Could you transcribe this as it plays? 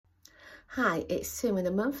Hi, it's Sue with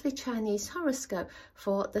a monthly Chinese horoscope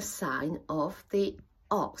for the sign of the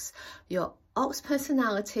Ox. Your Ox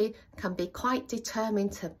personality can be quite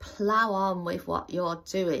determined to plough on with what you're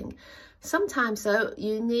doing. Sometimes though,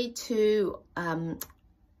 you need to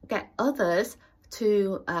get others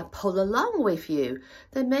to pull along with you.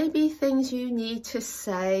 There may be things you need to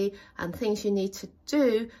say and things you need to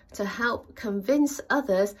do to help convince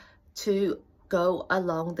others to go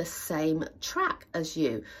along the same track as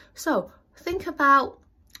you. So think about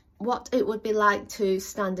what it would be like to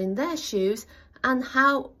stand in their shoes and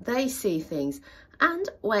how they see things. And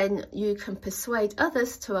when you can persuade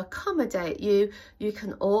others to accommodate you, you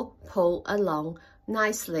can all pull along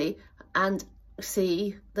nicely and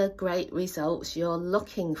see the great results you're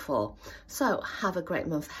looking for. So have a great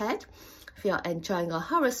month ahead. If you're enjoying our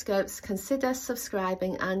horoscopes, consider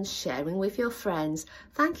subscribing and sharing with your friends.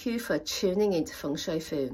 Thank you for tuning into Feng Shui Foon.